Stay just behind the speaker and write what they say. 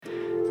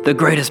The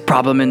greatest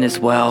problem in this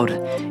world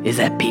is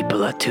that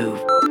people are too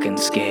fucking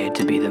scared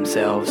to be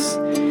themselves.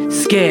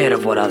 Scared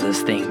of what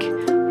others think.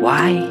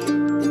 Why?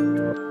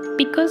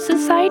 Because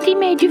society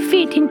made you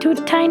fit into a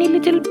tiny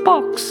little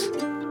box.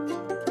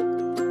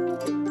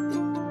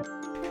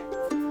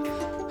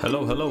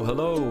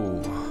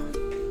 Hello.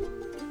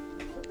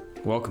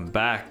 Welcome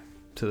back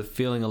to the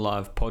Feeling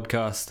Alive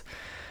podcast.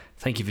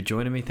 Thank you for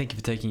joining me. Thank you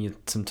for taking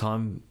some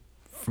time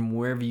from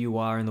wherever you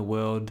are in the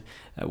world,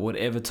 at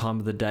whatever time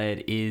of the day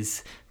it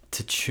is,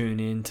 to tune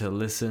in, to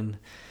listen.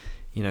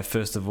 You know,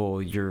 first of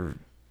all, you're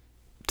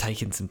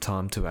taking some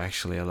time to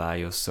actually allow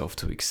yourself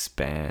to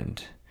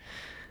expand.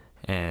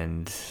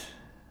 And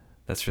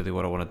that's really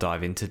what I want to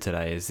dive into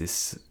today, is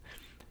this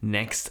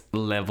next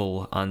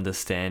level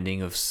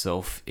understanding of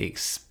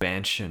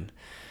self-expansion.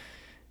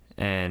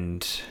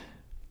 And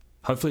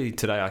hopefully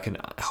today I can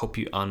help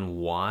you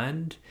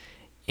unwind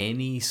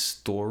any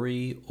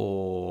story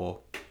or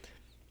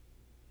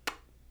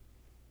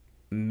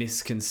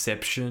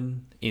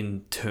misconception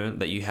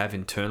that you have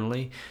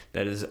internally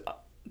that is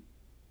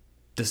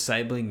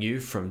disabling you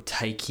from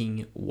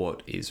taking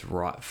what is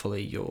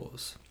rightfully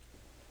yours.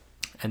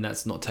 And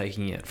that's not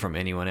taking it from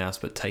anyone else,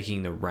 but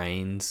taking the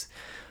reins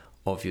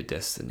of your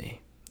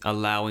destiny,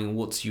 allowing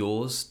what's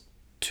yours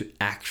to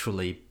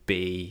actually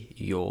be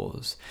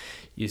yours.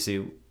 You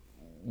see,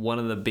 one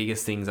of the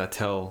biggest things I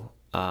tell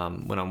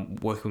when I'm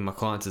working with my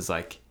clients is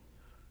like,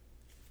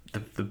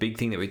 the big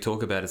thing that we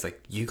talk about is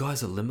like, you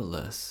guys are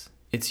limitless.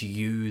 It's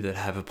you that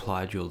have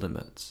applied your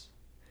limits.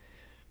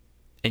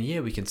 And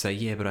yeah, we can say,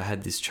 yeah, but I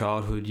had this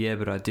childhood. Yeah,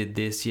 but I did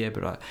this. Yeah,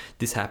 but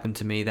this happened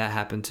to me. That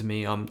happened to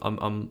me. I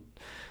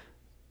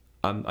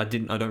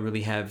don't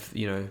really have,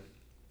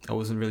 I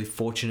wasn't really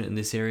fortunate in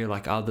this area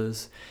like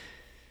others.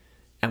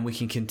 And we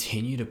can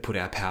continue to put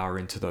our power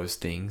into those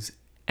things.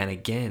 And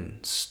again,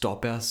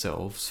 stop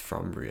ourselves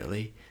from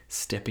really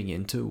stepping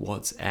into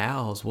what's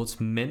ours, what's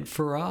meant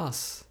for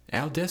us,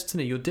 our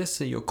destiny,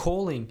 your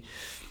calling,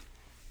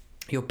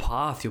 your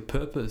path, your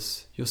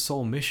purpose, your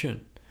soul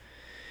mission.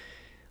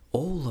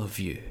 All of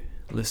you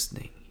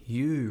listening,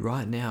 you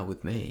right now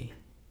with me,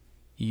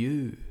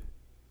 you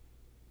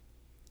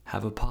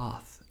have a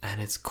path and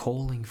it's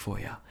calling for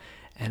you,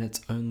 and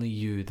it's only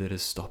you that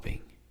is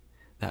stopping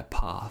that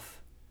path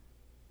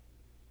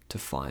to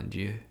find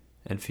you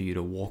and for you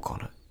to walk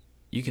on it.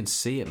 You can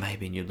see it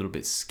maybe and you're a little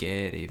bit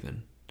scared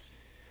even.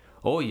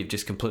 Or you've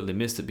just completely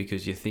missed it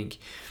because you think,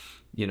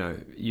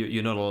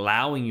 you're not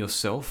allowing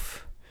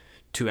yourself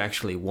to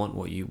actually want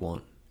what you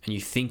want. And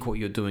you think what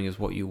you're doing is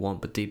what you want,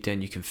 but deep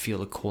down you can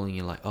feel a calling.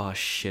 You're like, oh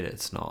shit,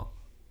 it's not.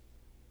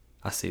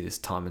 I see this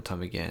time and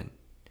time again.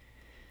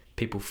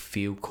 People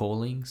feel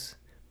callings,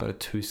 but are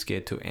too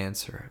scared to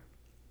answer it.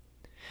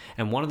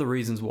 And one of the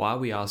reasons why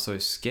we are so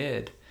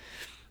scared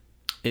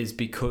is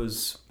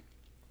because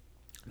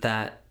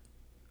that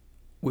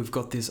we've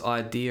got this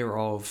idea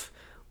of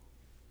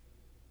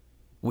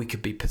we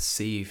could be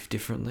perceived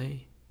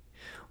differently,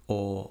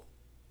 or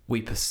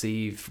we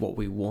perceive what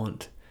we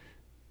want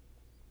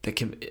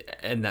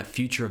and that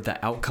future of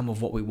that outcome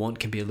of what we want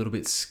can be a little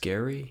bit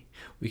scary.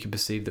 We can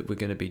perceive that we're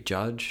going to be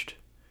judged.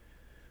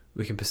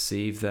 We can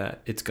perceive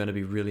that it's going to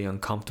be really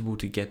uncomfortable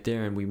to get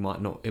there, and it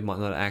might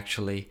not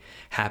actually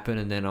happen,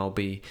 and then I'll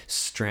be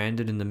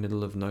stranded in the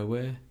middle of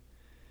nowhere.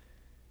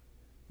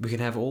 We can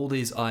have all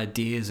these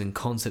ideas and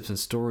concepts and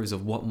stories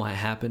of what might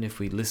happen if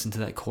we listen to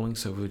that calling,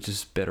 so we're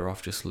just better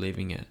off just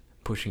leaving it,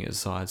 pushing it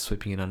aside,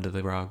 sweeping it under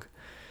the rug.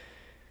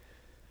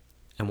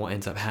 And what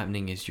ends up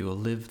happening is you'll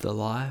live the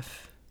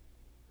life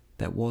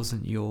that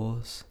wasn't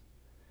yours,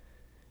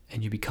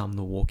 and you become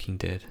the walking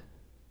dead.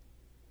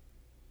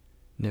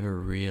 Never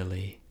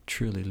really,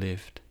 truly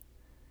lived.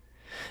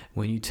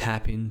 When you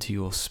tap into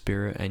your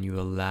spirit and you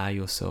allow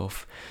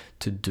yourself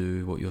to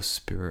do what your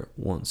spirit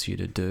wants you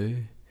to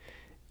do,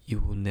 you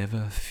will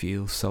never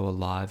feel so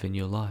alive in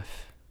your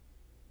life.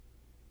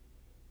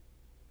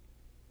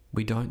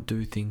 We don't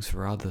do things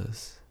for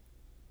others.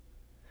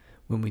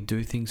 When we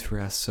do things for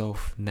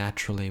ourselves,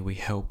 naturally we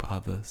help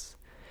others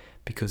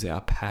because our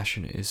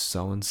passion is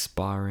so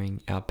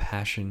inspiring. Our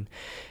passion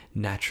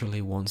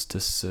naturally wants to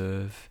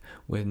serve.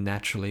 We're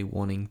naturally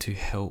wanting to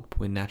help.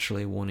 We're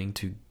naturally wanting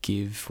to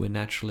give. We're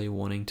naturally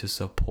wanting to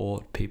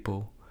support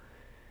people.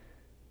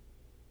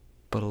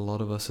 But a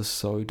lot of us are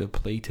so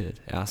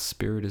depleted. Our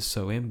spirit is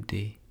so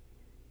empty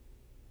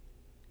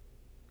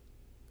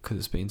because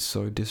it's been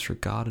so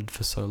disregarded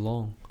for so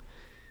long.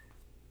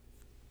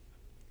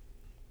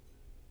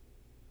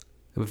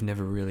 We've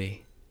never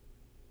really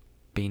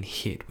been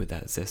hit with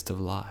that zest of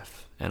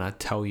life. And I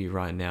tell you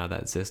right now,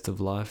 that zest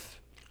of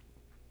life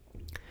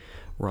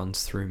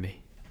runs through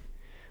me.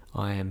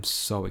 I am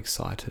so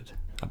excited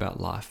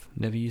about life.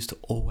 Never used to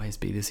always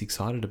be this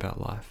excited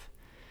about life.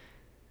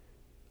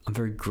 I'm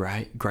very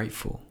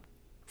grateful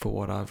for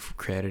what I've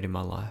created in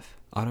my life.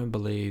 I don't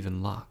believe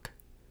in luck.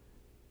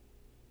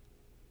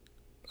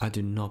 I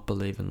do not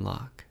believe in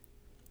luck.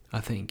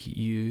 I think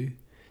you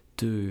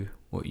do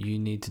what you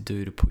need to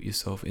do to put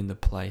yourself in the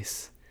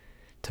place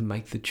to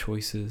make the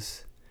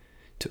choices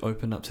to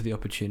open up to the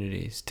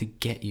opportunities to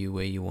get you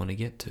where you want to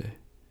get to,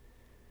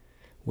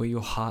 where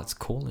your heart's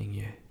calling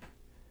you,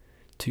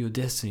 to your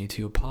destiny,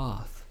 to your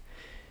path.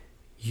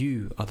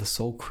 You are the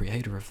sole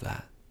creator of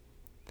that.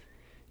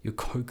 You're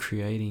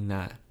co-creating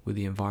that with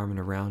the environment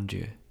around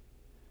you.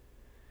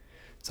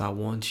 So I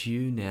want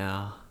you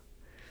now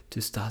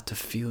to start to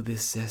feel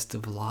this zest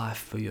of life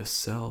for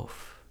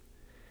yourself.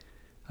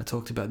 I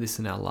talked about this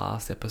in our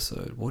last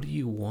episode. What do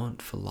you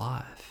want for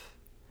life?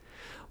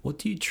 What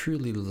do you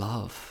truly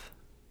love?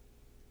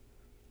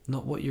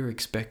 Not what you're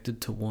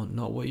expected to want,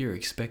 not what you're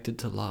expected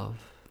to love.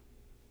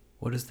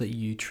 What is that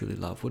you truly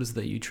love? What is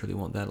that you truly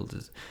want?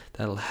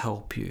 That'll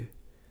help you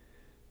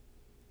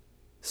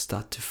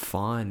start to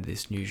find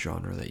this new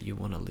genre that you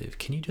want to live.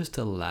 Can you just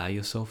allow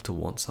yourself to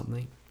want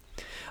something?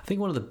 I think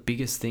one of the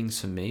biggest things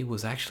for me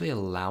was actually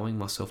allowing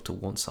myself to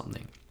want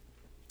something.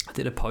 I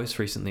did a post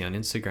recently on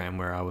Instagram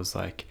where I was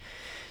like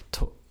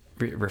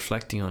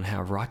reflecting on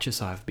how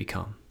righteous I've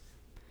become,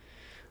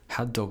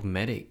 how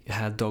dogmatic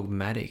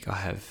I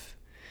have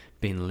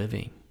been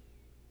living.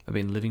 I've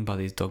been living by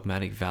these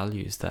dogmatic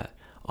values that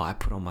I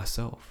put on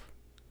myself.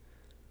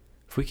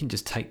 If we can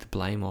just take the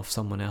blame off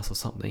someone else or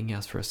something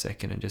else for a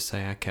second and just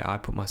say, okay, I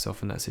put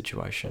myself in that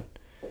situation.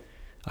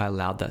 I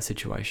allowed that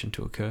situation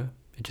to occur.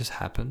 It just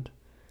happened.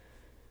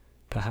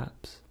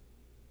 Perhaps.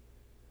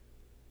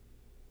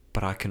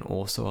 But I can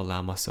also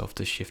allow myself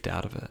to shift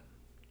out of it,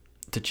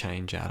 to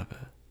change out of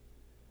it.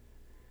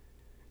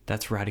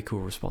 That's radical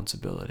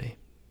responsibility.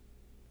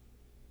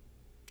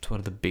 It's one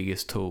of the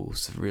biggest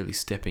tools of really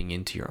stepping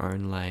into your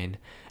own lane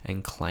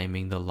and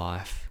claiming the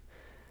life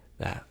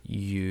that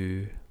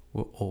you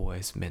were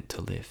always meant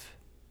to live.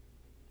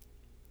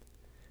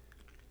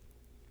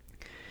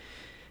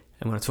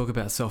 And when I talk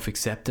about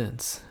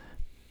self-acceptance,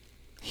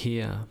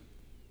 here,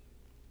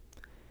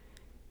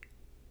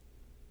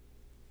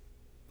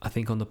 I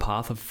think on the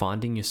path of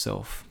finding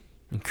yourself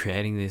and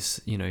creating this,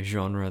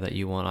 genre that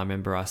you want. I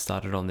remember I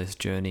started on this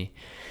journey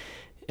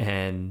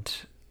and,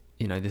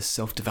 this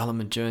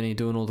self-development journey,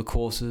 doing all the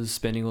courses,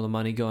 spending all the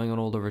money, going on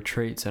all the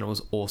retreats, and it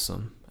was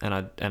awesome.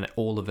 And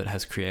all of it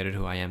has created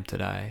who I am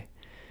today,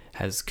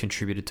 has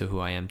contributed to who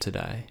I am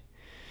today,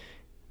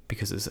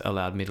 because it's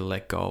allowed me to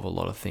let go of a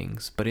lot of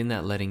things. But in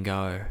that letting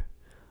go,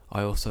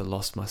 I also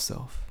lost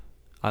myself.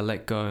 I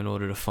let go in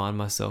order to find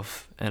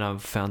myself, and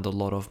I've found a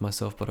lot of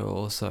myself, but I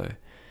also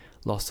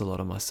lost a lot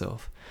of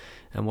myself.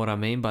 And what I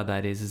mean by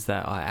that is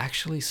that I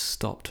actually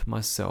stopped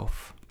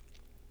myself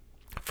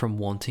from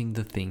wanting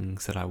the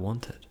things that I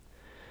wanted.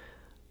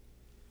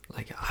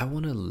 Like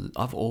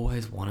I've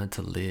always wanted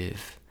to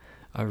live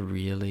a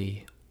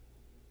really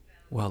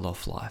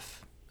well-off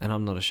life, and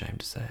I'm not ashamed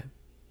to say it.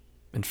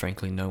 And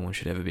frankly, no one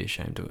should ever be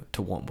ashamed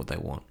to want what they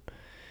want.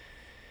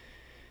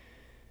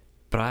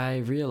 But I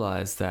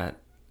realized that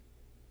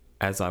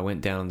as I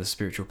went down the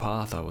spiritual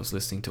path, I was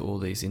listening to all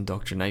these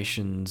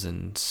indoctrinations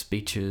and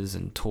speeches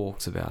and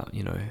talks about,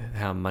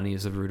 how money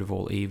is the root of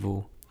all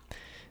evil.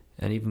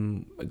 And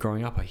even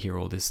growing up, I hear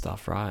all this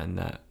stuff, right? And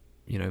that,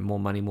 more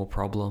money, more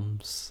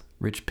problems.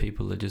 Rich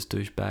people are just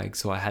douchebags.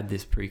 So I had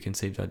this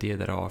preconceived idea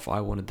that, if I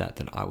wanted that,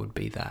 then I would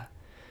be that.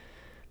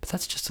 But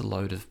that's just a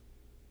load of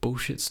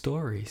bullshit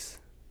stories.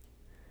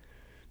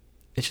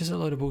 It's just a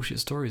load of bullshit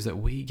stories that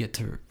we get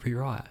to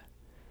rewrite.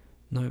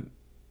 No,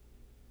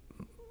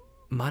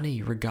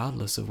 money,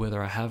 regardless of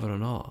whether I have it or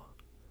not,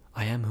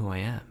 I am who I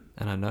am,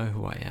 and I know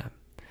who I am.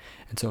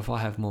 And so if I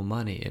have more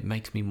money, it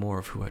makes me more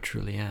of who I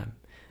truly am.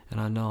 And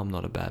I know I'm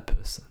not a bad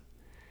person.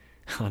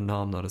 I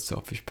know I'm not a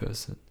selfish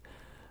person.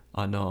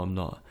 I know I'm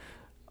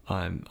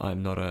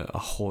not a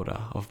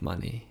hoarder of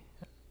money.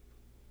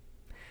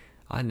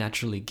 I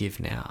naturally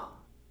give now.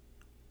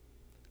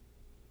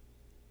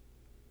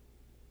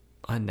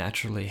 I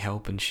naturally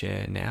help and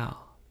share now.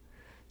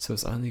 So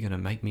it's only going to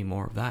make me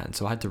more of that. And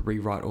so I had to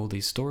rewrite all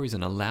these stories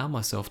and allow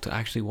myself to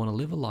actually want to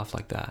live a life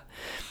like that.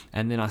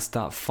 And then I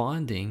start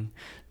finding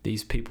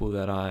these people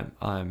that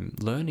I'm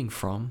learning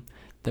from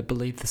that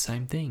believe the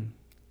same thing.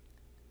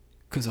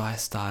 Because I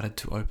started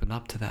to open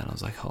up to that. And I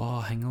was like, oh,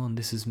 hang on,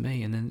 this is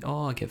me. And then,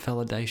 I get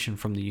validation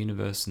from the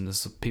universe and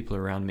the people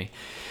around me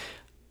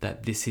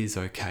that this is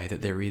okay,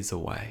 that there is a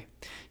way.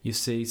 You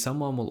see,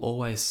 someone will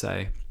always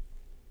say,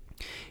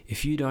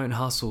 if you don't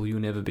hustle, you'll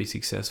never be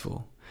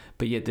successful.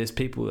 But yet there's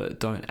people that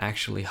don't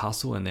actually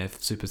hustle and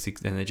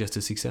they're just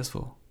as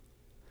successful.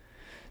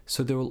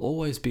 So there will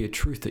always be a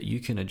truth that you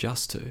can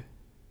adjust to.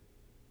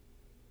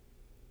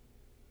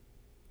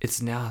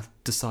 It's now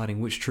deciding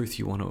which truth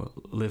you want to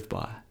live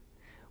by.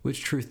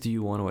 Which truth do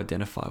you want to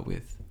identify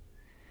with?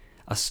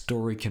 A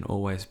story can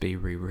always be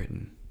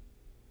rewritten.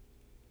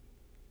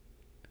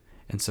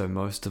 And so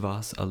most of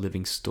us are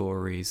living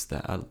stories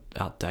that are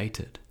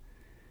outdated,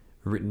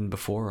 written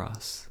before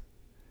us.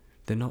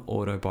 They're not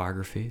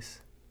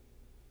autobiographies.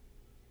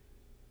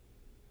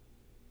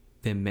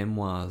 They're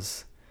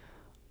memoirs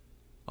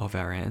of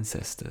our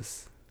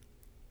ancestors.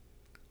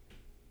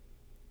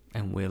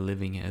 And we're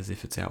living as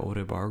if it's our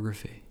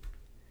autobiography.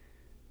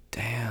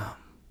 Damn,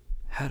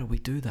 how do we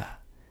do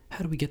that?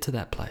 How do we get to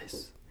that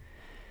place?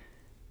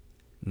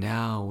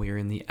 Now we're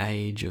in the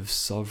age of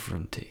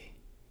sovereignty,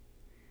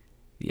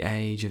 the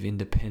age of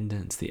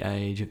independence, the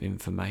age of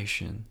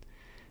information,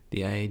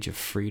 the age of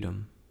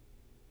freedom.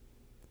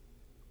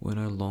 We're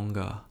no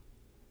longer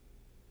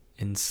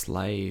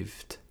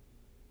enslaved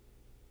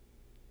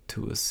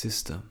to a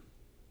system.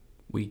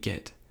 We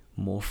get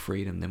more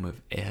freedom than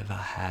we've ever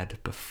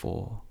had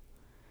before.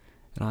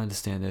 And I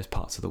understand there's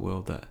parts of the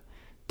world that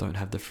don't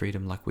have the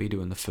freedom like we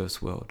do in the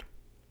first world.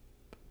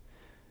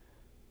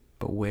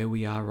 But where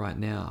we are right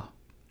now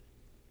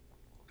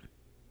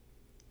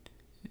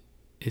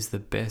is the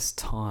best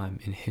time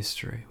in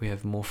history. We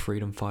have more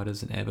freedom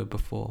fighters than ever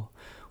before.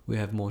 We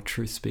have more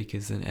truth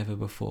speakers than ever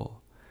before.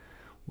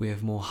 We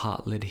have more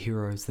heart-led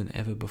heroes than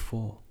ever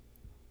before.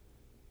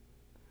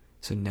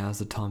 So now's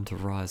the time to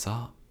rise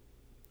up.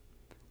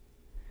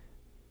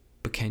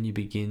 But can you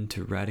begin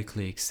to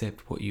radically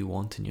accept what you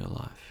want in your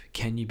life?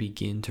 Can you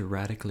begin to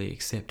radically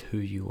accept who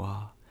you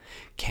are?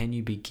 Can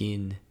you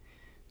begin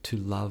to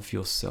love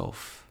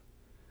yourself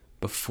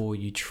before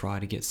you try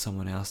to get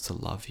someone else to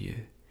love you?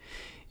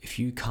 If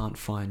you can't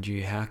find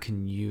you, how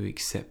can you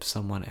expect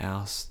someone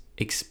else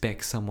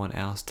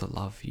to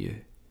love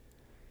you?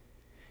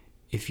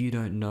 If you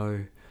don't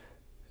know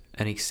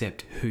and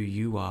accept who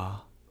you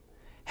are,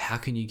 how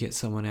can you get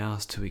someone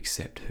else to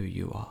accept who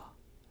you are?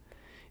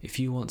 If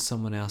you want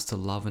someone else to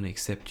love and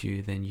accept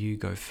you, then you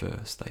go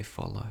first, they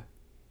follow.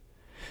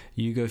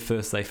 You go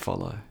first, they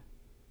follow.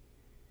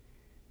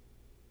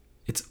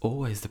 It's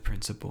always the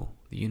principle.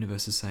 The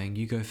universe is saying,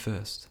 you go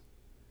first.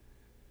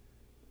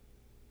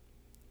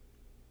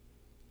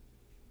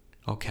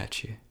 I'll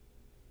catch you.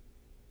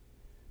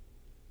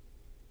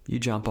 You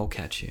jump, I'll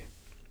catch you.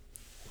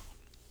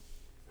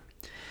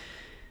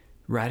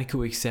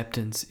 Radical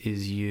acceptance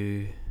is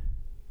you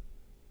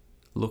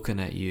looking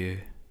at you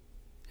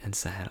and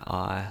saying,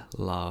 I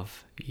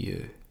love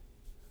you.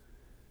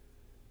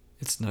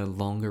 It's no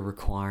longer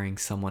requiring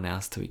someone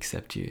else to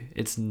accept you.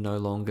 It's no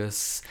longer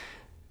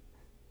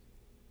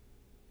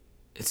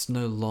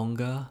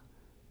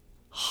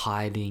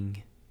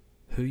hiding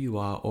who you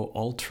are or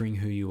altering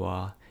who you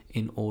are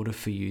in order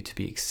for you to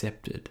be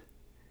accepted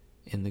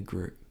in the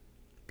group,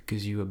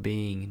 because you are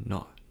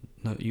no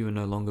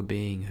longer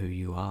being who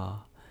you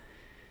are,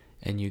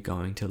 and you're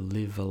going to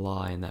live a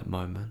lie in that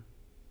moment.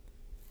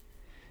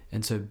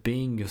 And so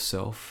being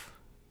yourself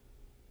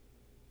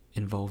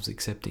involves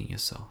accepting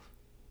yourself.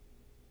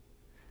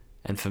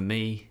 And for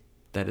me,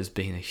 that has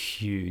been a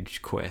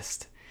huge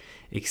quest.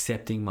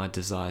 Accepting my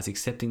desires,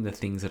 accepting the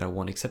things that I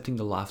want, accepting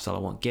the lifestyle I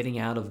want, getting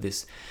out of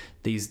these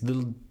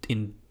little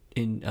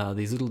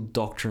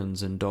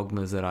doctrines and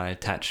dogmas that I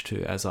attached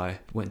to as I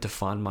went to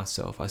find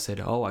myself. I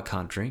said, I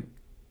can't drink.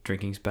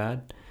 Drinking's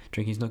bad.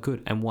 Drinking's not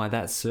good. And why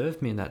that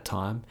served me in that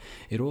time,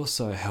 it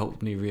also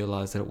helped me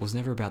realize that it was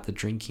never about the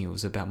drinking. It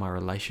was about my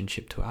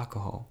relationship to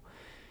alcohol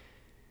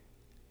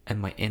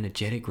and my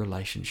energetic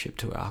relationship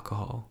to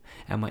alcohol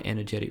and my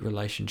energetic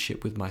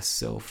relationship with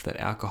myself that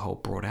alcohol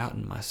brought out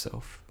in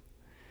myself.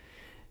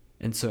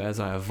 And so as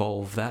I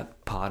evolve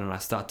that part and I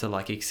start to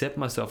accept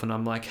myself, and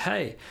I'm like,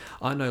 hey,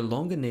 I no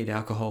longer need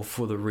alcohol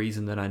for the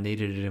reason that I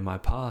needed it in my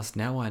past.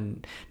 Now I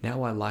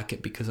like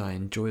it because I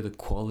enjoy the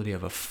quality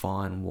of a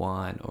fine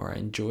wine, or I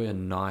enjoy a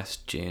nice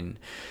gin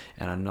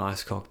and a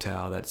nice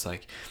cocktail. That's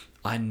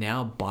I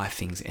now buy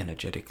things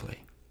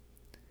energetically.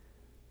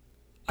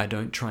 I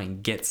don't try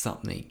and get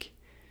something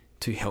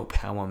to help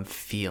how I'm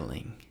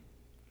feeling.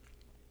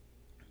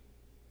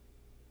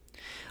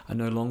 I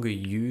no longer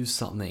use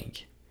something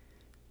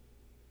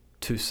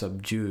to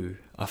subdue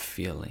a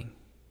feeling,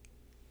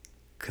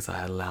 because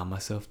I allow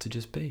myself to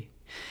just be.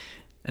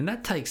 And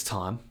that takes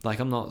time.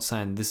 I'm not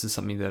saying this is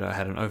something that I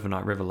had an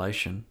overnight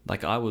revelation.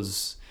 I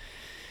was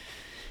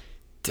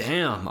this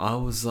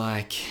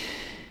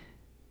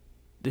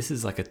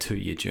is a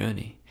 2-year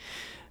journey.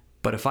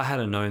 But if I had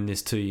known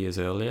this 2 years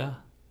earlier,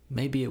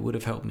 maybe it would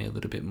have helped me a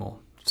little bit more.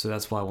 So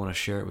that's why I want to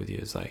share it with you.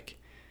 It's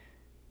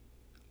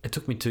it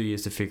took me 2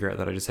 years to figure out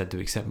that I just had to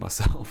accept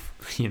myself,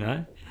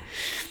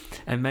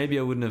 And maybe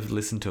I wouldn't have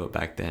listened to it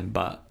back then,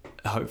 but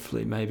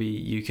hopefully maybe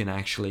you can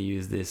actually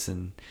use this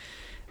and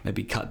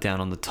maybe cut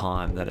down on the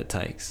time that it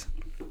takes.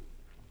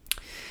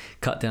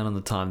 Cut down on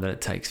the time that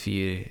it takes for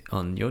you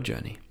on your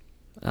journey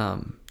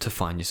to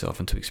find yourself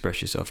and to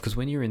express yourself. Because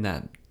when you're in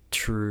that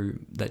true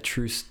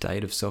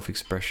state of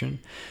self-expression,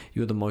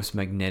 you're the most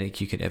magnetic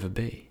you could ever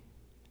be.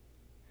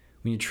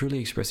 When you're truly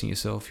expressing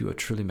yourself, you are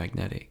truly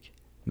magnetic,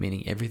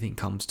 meaning everything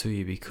comes to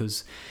you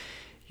because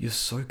you're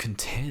so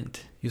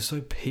content, you're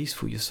so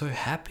peaceful, you're so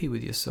happy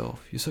with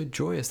yourself, you're so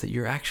joyous that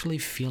you're actually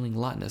feeling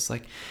lightness.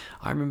 I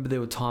remember there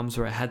were times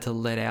where I had to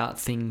let out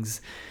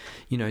things,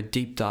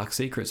 deep dark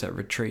secrets at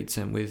retreats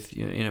and with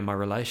my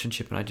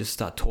relationship, and I just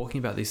start talking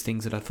about these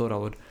things that I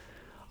thought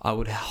I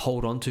would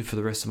hold on to for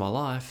the rest of my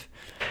life.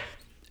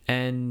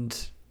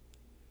 And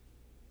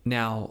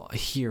now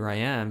here I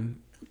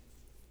am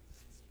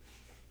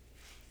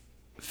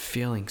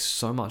feeling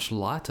so much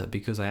lighter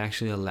because I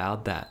actually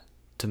allowed that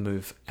to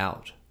move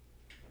out,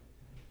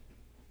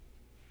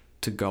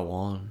 to go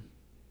on.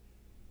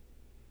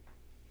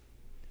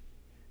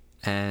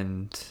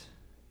 And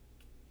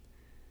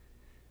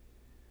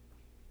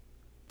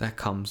that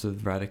comes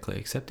with radically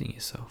accepting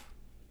yourself.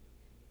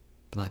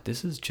 Like,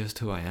 this is just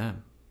who I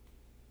am.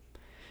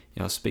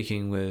 I was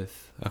speaking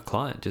with a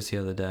client just the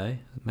other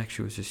day.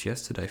 Actually, it was just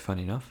yesterday,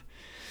 funny enough.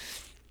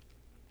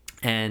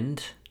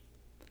 And,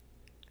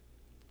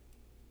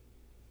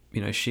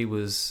 she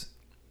was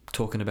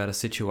talking about a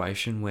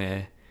situation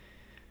where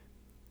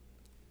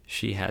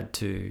she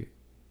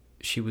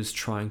was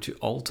trying to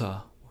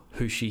alter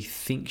who she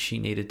thinks she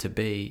needed to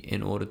be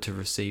in order to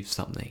receive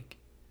something.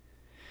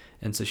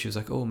 And so she was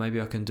like, oh,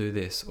 maybe I can do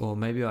this, or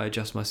maybe I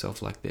adjust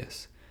myself like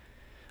this,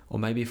 or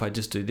maybe if I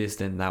just do this,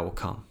 then that will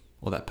come,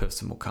 or that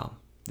person will come,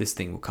 this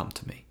thing will come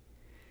to me.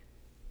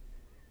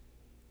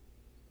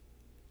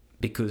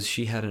 Because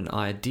she had an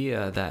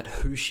idea that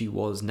who she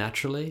was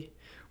naturally,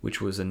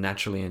 which was a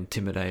naturally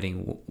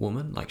intimidating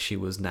woman, like she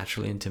was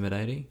naturally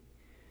intimidating,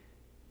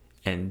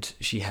 and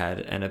she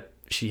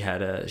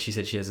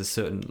said she has a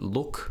certain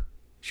look,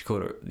 she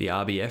called it the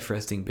RBF,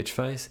 resting bitch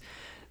face,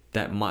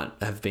 that might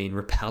have been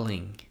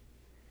repelling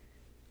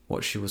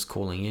what she was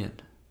calling in.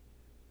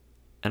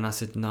 And I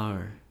said,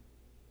 no.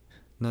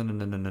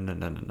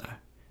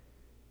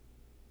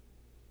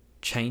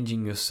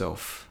 Changing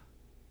yourself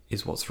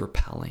is what's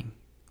repelling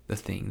the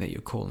thing that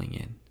you're calling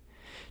in.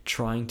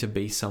 Trying to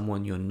be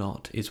someone you're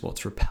not is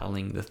what's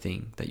repelling the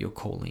thing that you're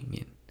calling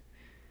in.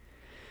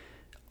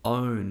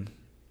 Own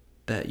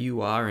that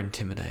you are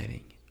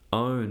intimidating.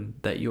 Own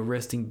that your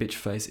resting bitch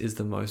face is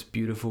the most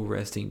beautiful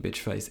resting bitch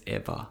face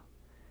ever.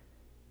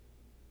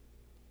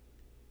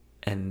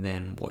 And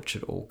then watch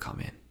it all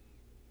come in.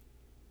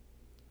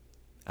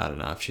 I don't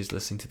know if she's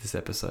listening to this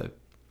episode,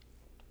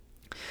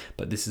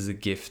 but this is a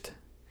gift.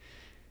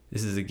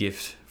 This is a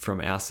gift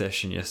from our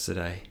session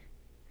yesterday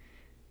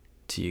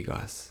to you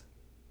guys.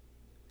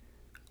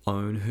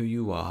 Own who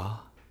you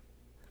are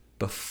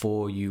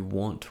before you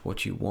want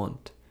what you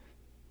want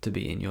to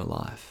be in your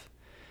life.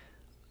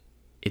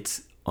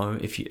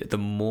 The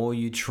more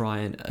you try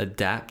and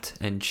adapt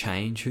and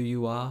change who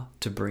you are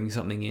to bring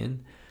something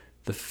in,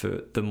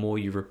 the more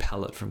you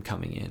repel it from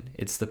coming in.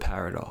 It's the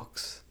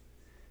paradox.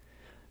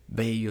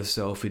 Be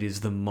yourself. It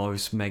is the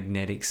most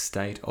magnetic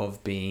state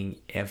of being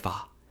ever.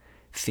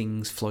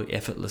 Things flow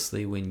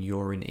effortlessly when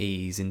you're in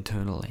ease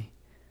internally.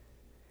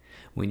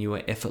 When you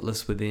are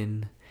effortless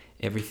within,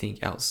 everything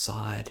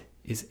outside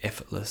is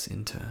effortless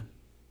in turn.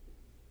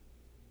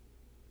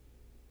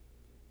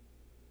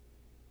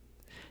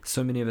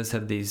 So many of us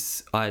have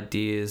these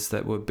ideas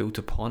that were built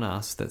upon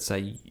us that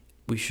say,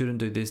 we shouldn't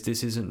do this,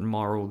 this isn't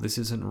moral, this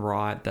isn't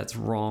right, that's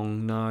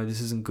wrong, no,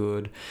 this isn't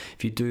good.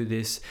 If you do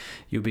this,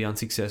 you'll be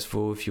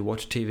unsuccessful. If you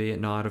watch TV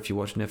at night, or if you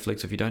watch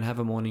Netflix, or if you don't have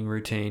a morning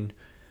routine,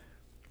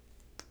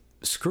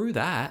 screw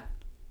that.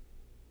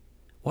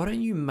 Why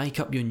don't you make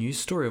up your new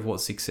story of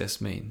what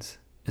success means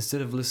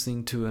instead of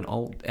listening to an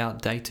old,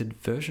 outdated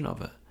version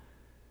of it?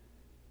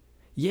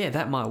 Yeah,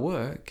 that might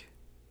work.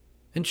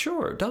 And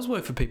sure, it does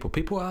work for people.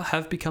 People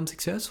have become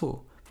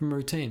successful from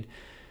routine.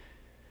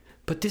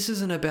 But this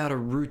isn't about a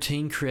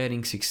routine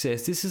creating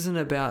success. This isn't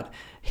about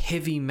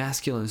heavy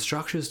masculine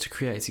structures to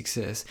create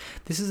success.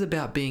 This is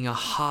about being a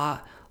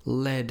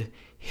heart-led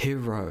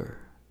hero.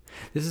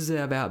 This is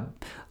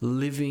about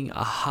living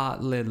a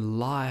heart-led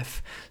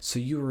life so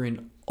you are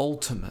in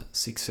ultimate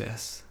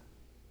success,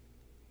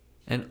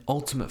 an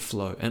ultimate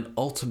flow, an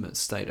ultimate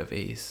state of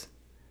ease.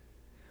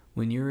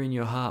 When you're in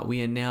your heart,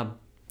 we are now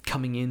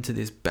coming into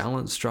this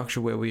balanced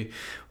structure where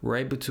we're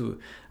able to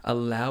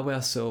allow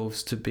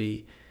ourselves to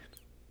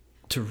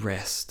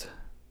rest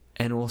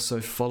and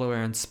also follow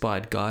our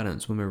inspired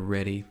guidance when we're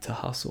ready to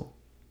hustle.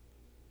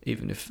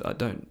 Even if I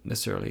don't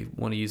necessarily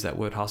want to use that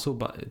word hustle,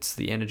 but it's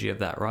the energy of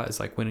that, right? It's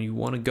like when you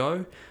want to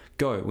go,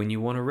 go. When you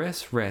want to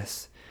rest,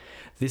 rest.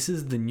 This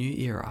is the new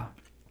era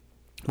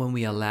when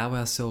we allow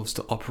ourselves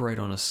to operate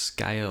on a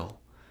scale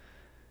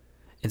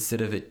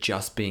instead of it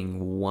just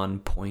being one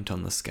point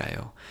on the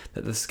scale.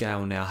 That the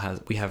scale now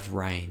we have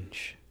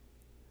range.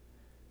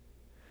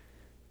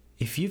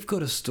 If you've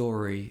got a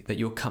story that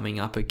you're coming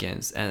up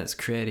against and it's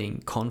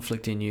creating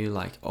conflict in you,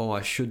 like, oh,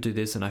 I should do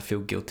this and I feel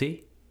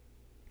guilty.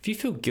 If you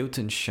feel guilt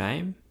and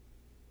shame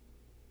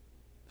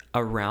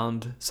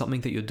around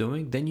something that you're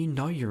doing, then you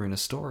know you're in a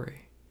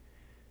story.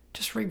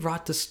 Just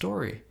rewrite the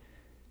story.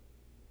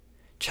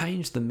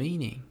 Change the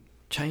meaning.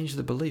 Change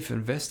the belief.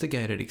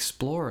 Investigate it.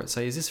 Explore it.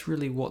 Say, is this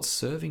really what's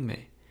serving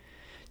me?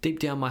 Deep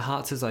down, my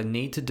heart says I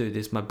need to do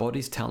this. My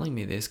body's telling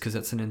me this because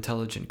that's an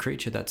intelligent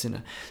creature. That's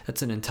an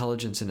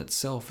intelligence in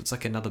itself. It's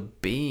like another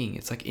being.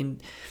 It's like an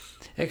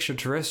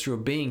extraterrestrial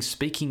being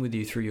speaking with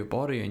you through your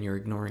body, and you're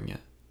ignoring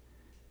it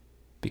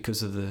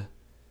because of the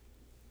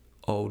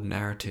old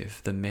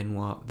narrative, the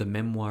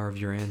memoir of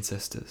your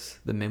ancestors,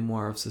 the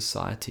memoir of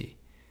society.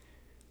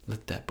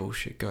 Let that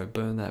bullshit go.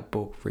 Burn that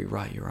book.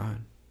 Rewrite your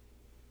own.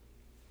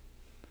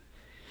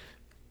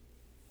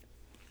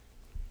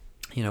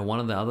 One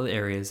of the other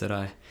areas that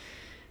I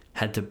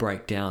had to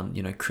break down,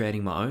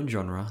 creating my own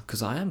genre,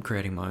 because I am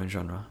creating my own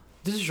genre.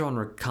 This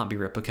genre can't be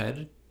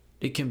replicated.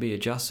 It can be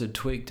adjusted,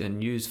 tweaked,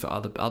 and used for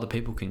other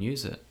people can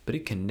use it, but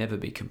it can never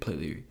be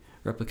completely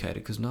replicate it,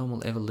 because no one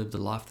will ever live the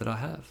life that I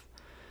have.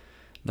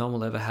 No one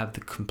will ever have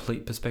the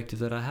complete perspective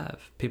that I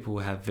have. People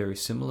will have very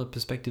similar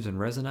perspectives and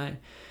resonate,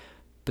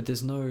 but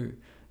there's no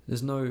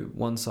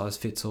one size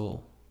fits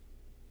all.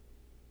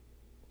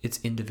 It's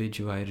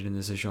individuated, and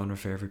there's a genre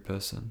for every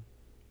person.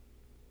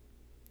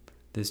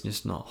 There's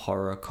just not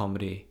horror,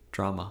 comedy,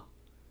 drama.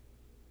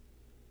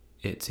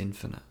 It's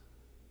infinite.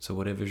 So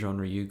whatever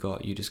genre you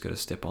got, you just got to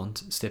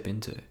step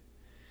into.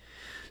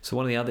 So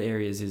one of the other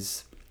areas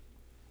is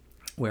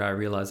where I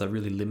realized I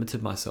really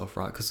limited myself,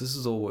 right? Because this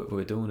is all what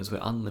we're doing, is we're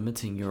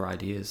unlimiting your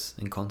ideas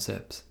and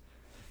concepts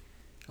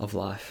of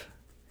life.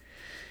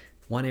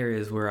 One area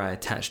is where I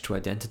attach to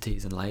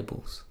identities and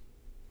labels.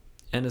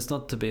 And it's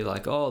not to be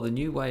like, oh, the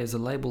new way is a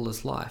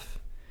labelless life.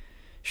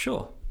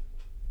 Sure,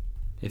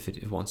 if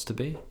it wants to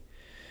be.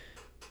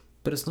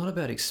 But it's not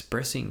about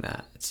expressing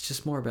that. It's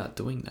just more about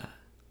doing that.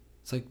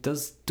 It's like,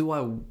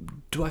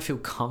 do I feel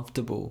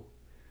comfortable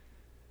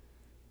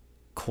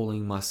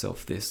calling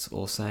myself this,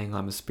 or saying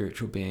I'm a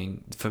spiritual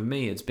being? For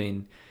me, it's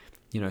been,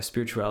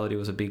 spirituality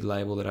was a big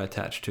label that I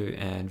attached to,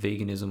 and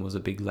veganism was a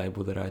big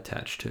label that I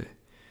attached to.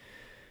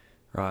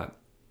 Right?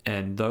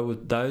 And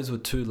those were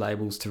two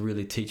labels to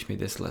really teach me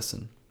this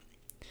lesson.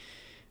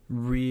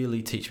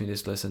 Really teach me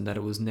this lesson, that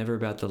it was never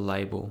about the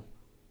label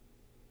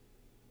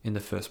in the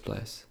first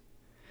place.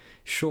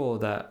 Sure,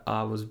 that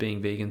I was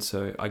being vegan,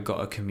 so I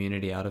got a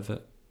community out of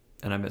it,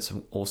 and I met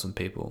some awesome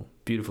people,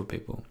 beautiful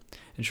people,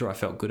 and sure, I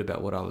felt good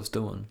about what I was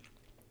doing.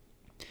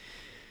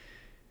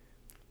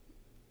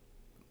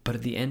 But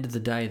at the end of the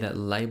day, that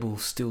label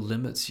still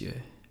limits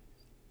you.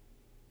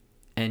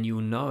 And you'll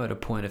know at a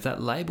point, if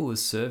that label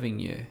is serving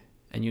you,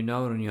 and you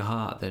know it in your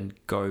heart, then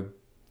go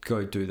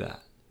do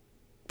that.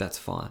 That's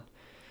fine.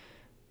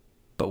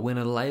 But when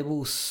a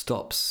label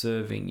stops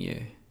serving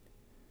you,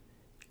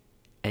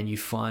 and you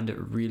find it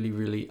really,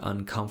 really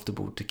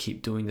uncomfortable to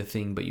keep doing the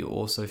thing, but you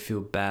also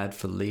feel bad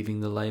for leaving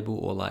the label,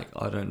 or like,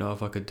 I don't know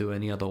if I could do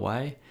any other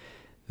way,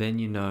 then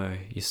you know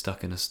you're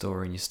stuck in a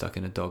story, and you're stuck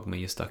in a dogma,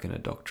 you're stuck in a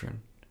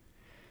doctrine.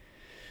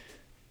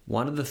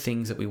 One of the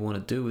things that we want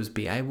to do is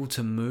be able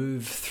to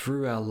move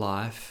through our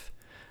life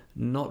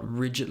not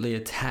rigidly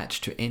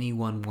attached to any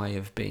one way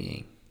of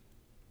being.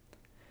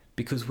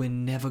 Because we're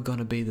never going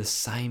to be the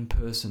same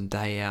person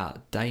day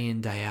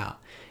in, day out.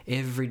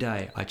 Every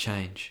day I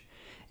change.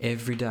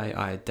 Every day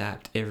I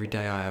adapt, every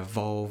day I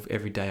evolve,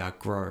 every day I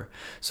grow.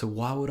 So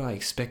why would I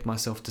expect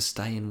myself to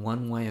stay in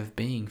one way of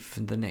being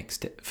for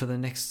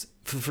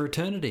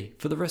eternity,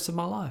 for the rest of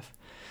my life?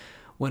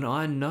 When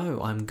I know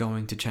I'm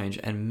going to change,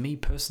 and me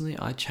personally,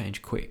 I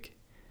change quick.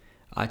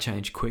 I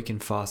change quick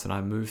and fast, and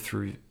I move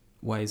through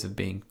ways of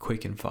being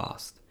quick and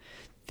fast.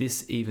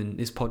 This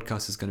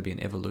podcast is going to be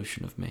an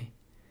evolution of me.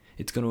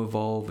 It's going to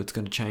evolve, it's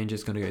going to change,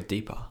 it's going to go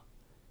deeper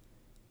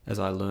as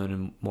I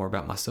learn more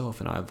about myself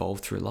and I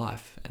evolve through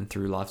life and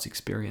through life's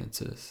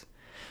experiences.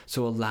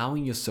 So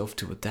allowing yourself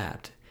to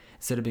adapt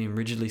instead of being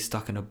rigidly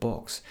stuck in a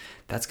box,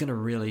 that's going to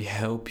really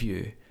help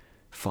you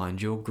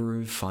find your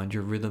groove, find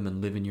your rhythm,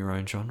 and live in your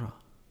own genre.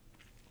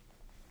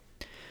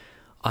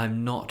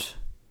 I'm no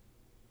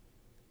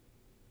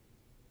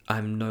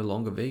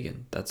longer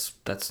vegan. That's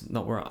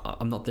not where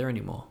I'm not there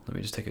anymore. Let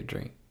me just take a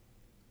drink.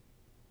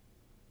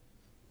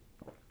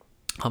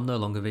 I'm no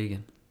longer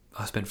vegan.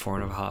 I spent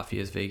 4.5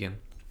 years vegan.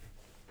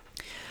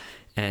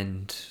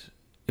 And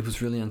it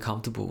was really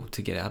uncomfortable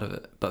to get out of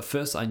it. But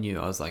first I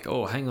was like,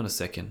 oh, hang on a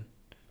second.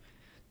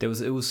 It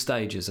was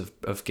stages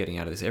of getting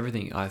out of this.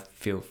 Everything, I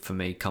feel, for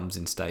me, comes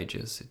in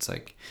stages. It's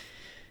like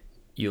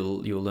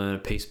you'll learn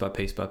piece by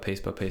piece by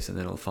piece by piece, and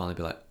then it'll finally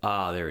be like,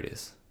 there it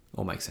is.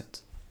 All makes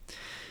sense.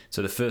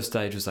 So the first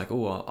stage was like,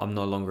 oh, I'm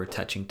no longer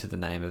attaching to the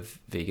name of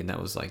vegan. That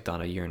was like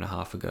done 1.5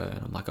 years ago.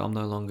 And I'm like, I'm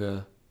no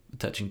longer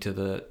attaching to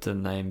the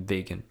name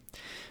vegan,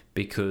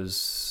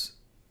 because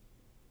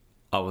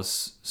I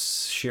was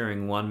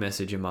sharing one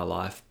message in my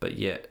life, but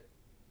yet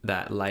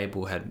that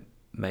label had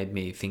made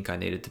me think I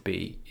needed to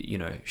be,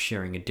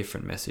 sharing a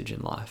different message in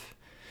life.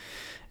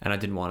 And I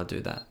didn't want to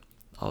do that.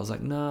 I was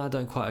like, no, I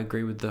don't quite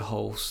agree with the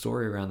whole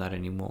story around that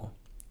anymore.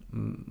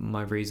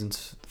 My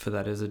reasons for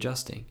that is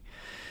adjusting.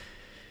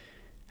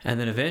 And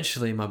then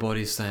eventually my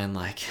body's saying,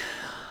 like,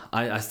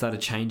 I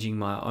started changing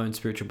my own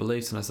spiritual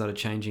beliefs, and I started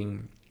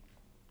changing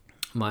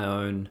my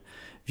own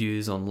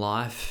views on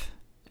life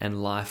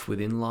and life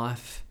within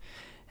life.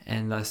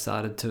 And I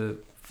started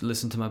to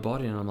listen to my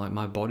body, and I'm like,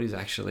 my body's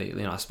actually,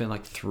 I spent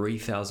like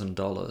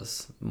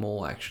 $3,000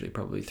 more, actually,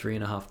 probably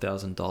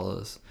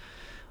 $3,500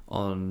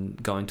 on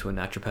going to a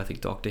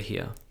naturopathic doctor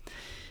here,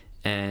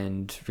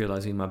 and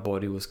realizing my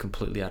body was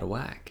completely out of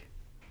whack,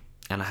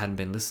 and I hadn't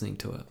been listening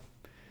to it.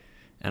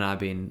 And I've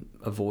been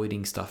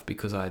avoiding stuff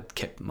because I'd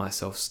kept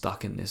myself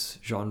stuck in this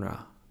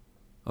genre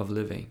of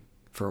living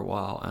for a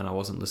while, and I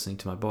wasn't listening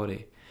to my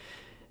body.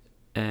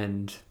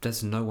 And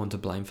there's no one to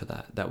blame for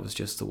that. That was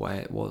just the way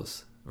it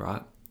was,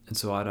 right? And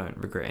so I don't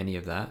regret any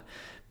of that.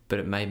 But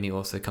it made me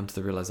also come to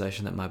the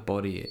realization that my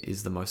body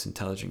is the most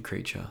intelligent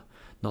creature,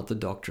 not the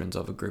doctrines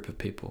of a group of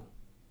people.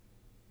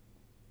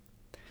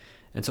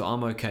 And so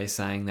I'm okay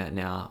saying that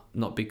now,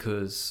 not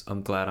because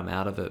I'm glad I'm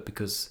out of it,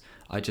 because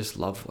I just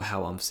love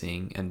how I'm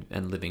seeing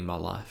and living my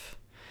life.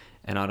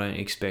 And I don't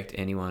expect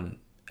anyone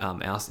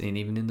else, and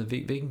even in the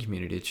vegan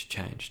community, to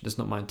change. That's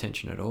not my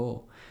intention at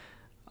all.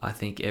 I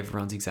think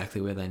everyone's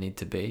exactly where they need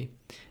to be.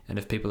 And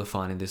if people are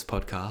finding this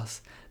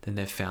podcast, then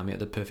they've found me at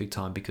the perfect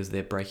time, because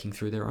they're breaking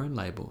through their own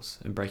labels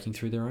and breaking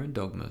through their own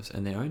dogmas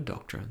and their own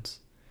doctrines.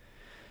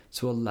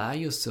 So allow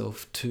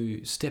yourself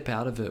to step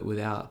out of it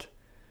without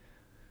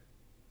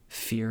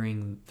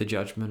fearing the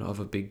judgment of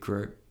a big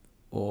group,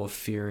 or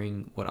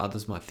fearing what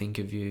others might think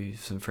of you,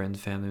 some friends,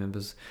 family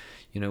members,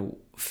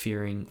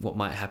 fearing what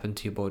might happen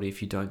to your body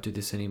if you don't do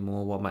this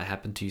anymore, what might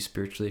happen to you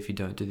spiritually if you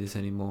don't do this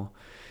anymore.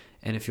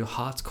 And if your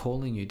heart's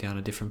calling you down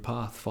a different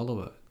path,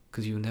 follow it,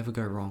 because you'll never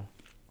go wrong.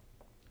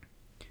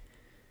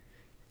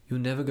 You'll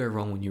never go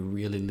wrong when you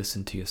really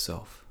listen to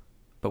yourself.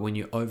 But when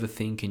you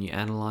overthink and you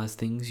analyze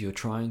things, you're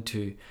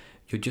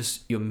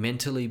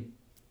mentally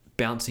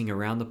bouncing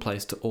around the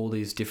place to all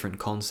these different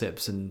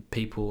concepts and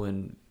people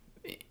and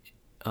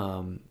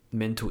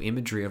mental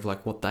imagery of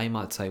like what they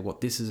might say,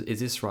 what this is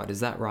this right,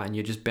 is that right? And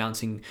you're just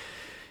bouncing,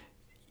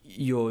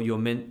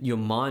 your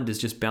mind is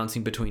just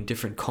bouncing between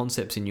different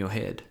concepts in your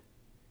head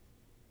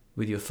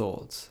with your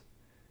thoughts.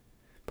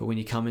 But when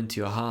you come into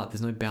your heart,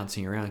 there's no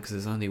bouncing around, because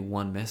there's only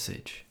one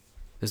message.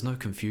 There's no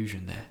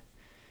confusion there.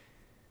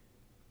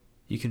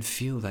 You can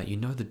feel that. You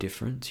know the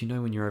difference. You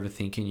know when you're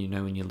overthinking. You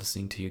know when you're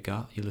listening to your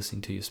gut. You're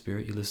listening to your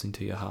spirit. You're listening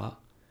to your heart.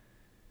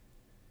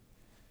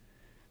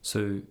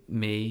 So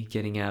me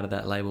getting out of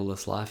that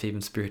labelless life,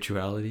 even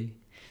spirituality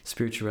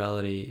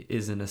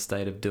isn't a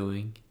state of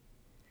doing.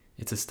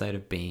 It's a state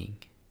of being.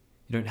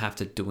 You don't have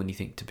to do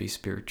anything to be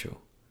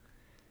spiritual.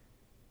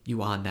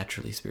 You are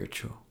naturally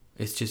spiritual.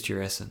 It's just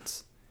your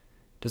essence.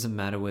 It doesn't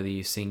matter whether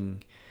you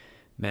sing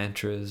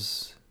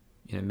mantras,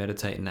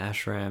 meditate in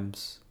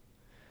ashrams,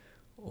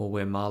 or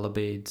wear mala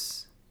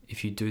beads.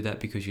 If you do that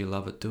because you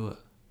love it, do it.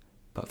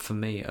 But for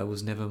me, it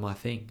was never my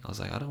thing. I was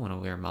like, I don't want to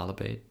wear a mala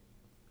bead.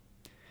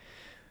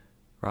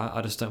 Right?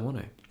 I just don't want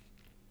to.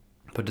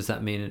 But does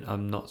that mean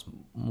I'm not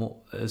more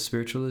as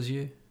spiritual as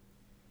you?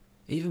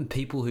 Even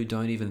people who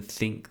don't even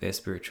think they're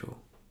spiritual,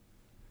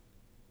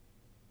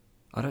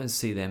 I don't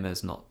see them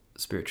as not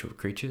spiritual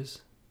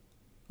creatures.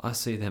 I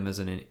see them as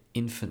an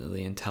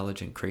infinitely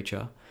intelligent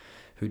creature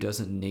who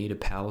doesn't need a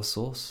power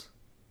source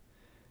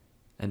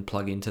and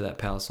plug into that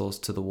power source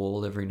to the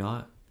wall every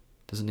night.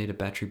 Doesn't need a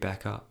battery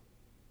backup.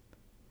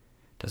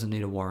 Doesn't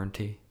need a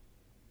warranty.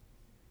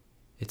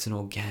 It's an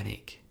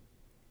organic,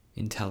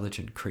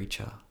 intelligent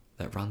creature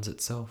that runs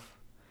itself.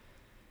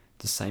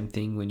 The same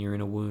thing when you're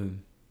in a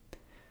womb.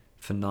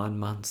 For 9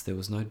 months, there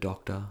was no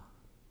doctor.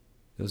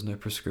 There was no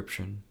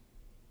prescription.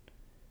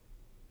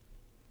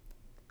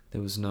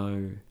 There was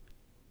no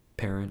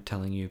parent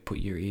telling you, put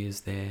your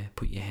ears there,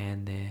 put your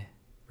hand there,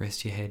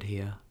 rest your head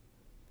here.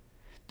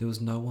 There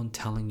was no one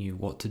telling you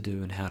what to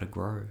do and how to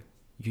grow.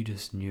 You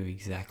just knew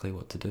exactly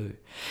what to do.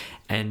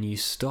 And you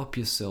stop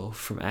yourself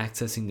from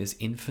accessing this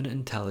infinite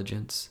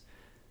intelligence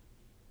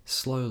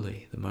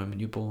slowly the moment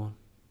you're born.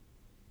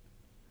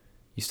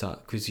 You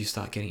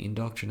start getting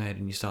indoctrinated,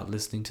 and you start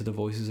listening to the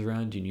voices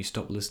around you, and you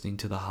stop listening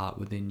to the heart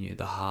within you,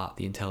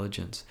 the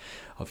intelligence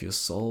of your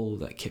soul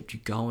that kept you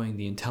going,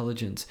 the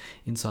intelligence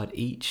inside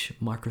each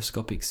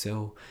microscopic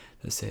cell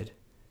that said,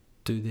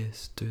 do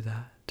this, do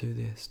that, do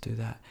this, do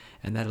that.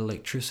 And that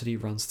electricity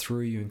runs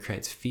through you and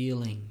creates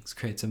feelings,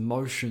 creates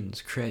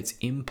emotions, creates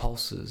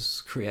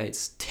impulses,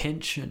 creates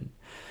tension,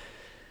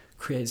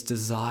 creates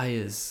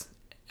desires.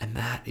 And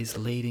that is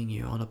leading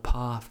you on a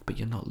path, but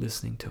you're not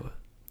listening to it.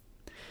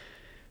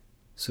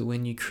 So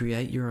when you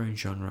create your own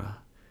genre,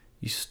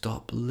 you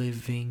stop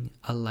living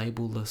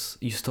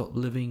you stop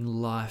living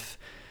life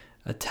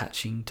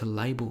attaching to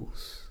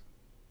labels.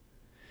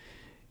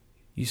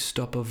 You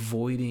stop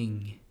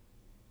avoiding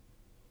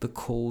the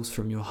calls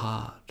from your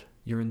heart,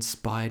 your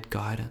inspired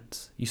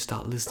guidance. You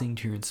start listening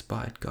to your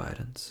inspired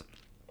guidance.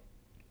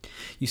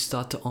 You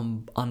start to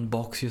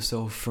unbox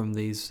yourself from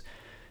these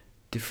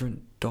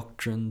different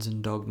doctrines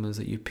and dogmas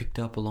that you picked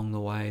up along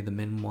the way, the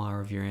memoir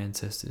of your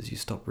ancestors. You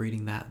stop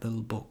reading that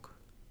little book.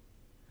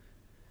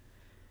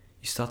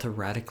 You start to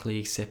radically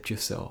accept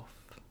yourself.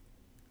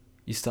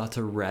 You start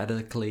to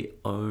radically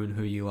own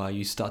who you are.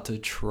 You start to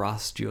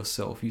trust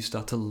yourself. You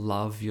start to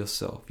love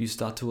yourself. You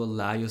start to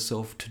allow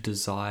yourself to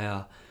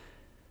desire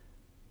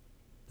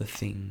the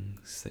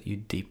things that you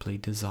deeply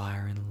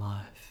desire in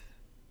life.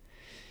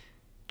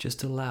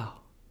 Just allow.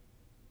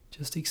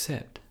 Just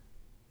accept.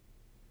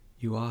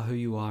 You are who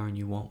you are, and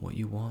you want what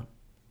you want.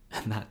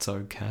 And that's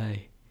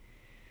okay.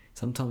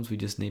 Sometimes we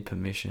just need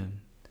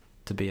permission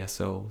to be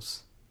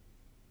ourselves.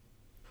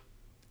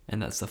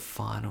 And that's the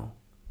final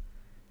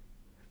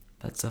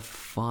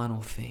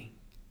thing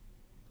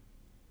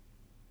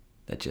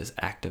that just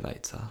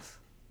activates us.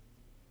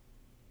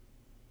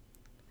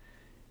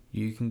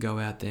 You can go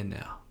out there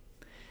now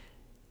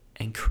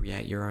and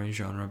create your own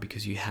genre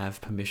because you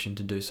have permission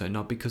to do so.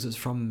 Not because it's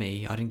from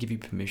me. I didn't give you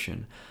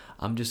permission.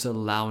 I'm just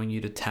allowing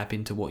you to tap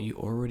into what you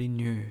already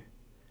knew.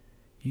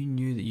 You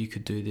knew that you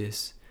could do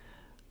this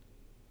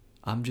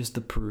I'm just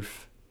the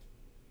proof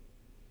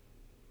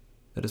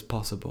that it's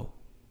possible.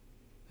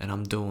 And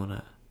I'm doing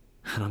it.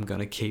 And I'm going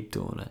to keep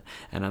doing it.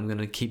 And I'm going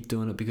to keep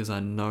doing it because I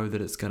know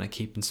that it's going to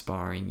keep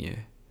inspiring you.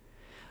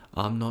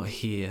 I'm not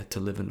here to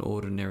live an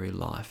ordinary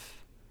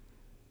life.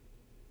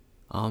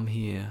 I'm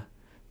here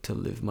to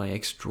live my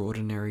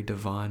extraordinary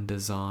divine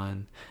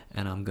design,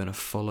 and I'm going to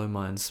follow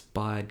my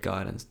inspired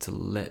guidance to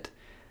let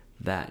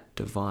that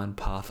divine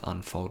path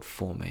unfold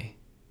for me.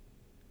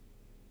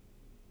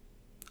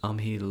 I'm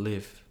here to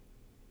live.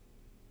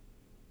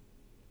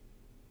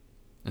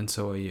 And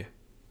so are you.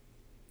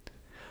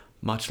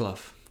 Much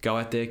love. Go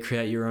out there,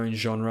 create your own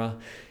genre.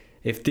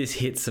 If this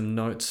hits some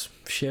notes,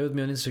 share with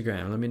me on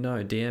Instagram. Let me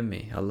know. DM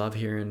me. I love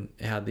hearing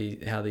how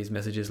these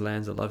messages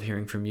lands. I love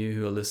hearing from you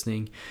who are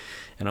listening.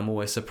 And I'm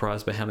always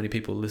surprised by how many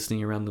people are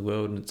listening around the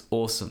world, and it's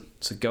awesome.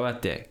 So go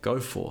out there. Go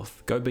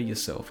forth. Go be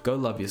yourself. Go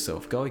love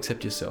yourself. Go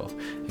accept yourself.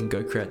 And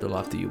go create the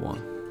life that you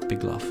want.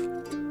 Big love.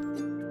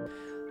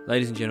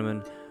 Ladies and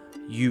gentlemen,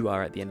 you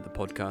are at the end of the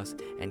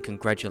podcast, and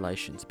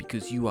congratulations,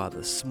 because you are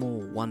the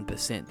small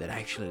 1% that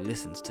actually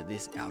listens to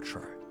this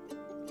outro.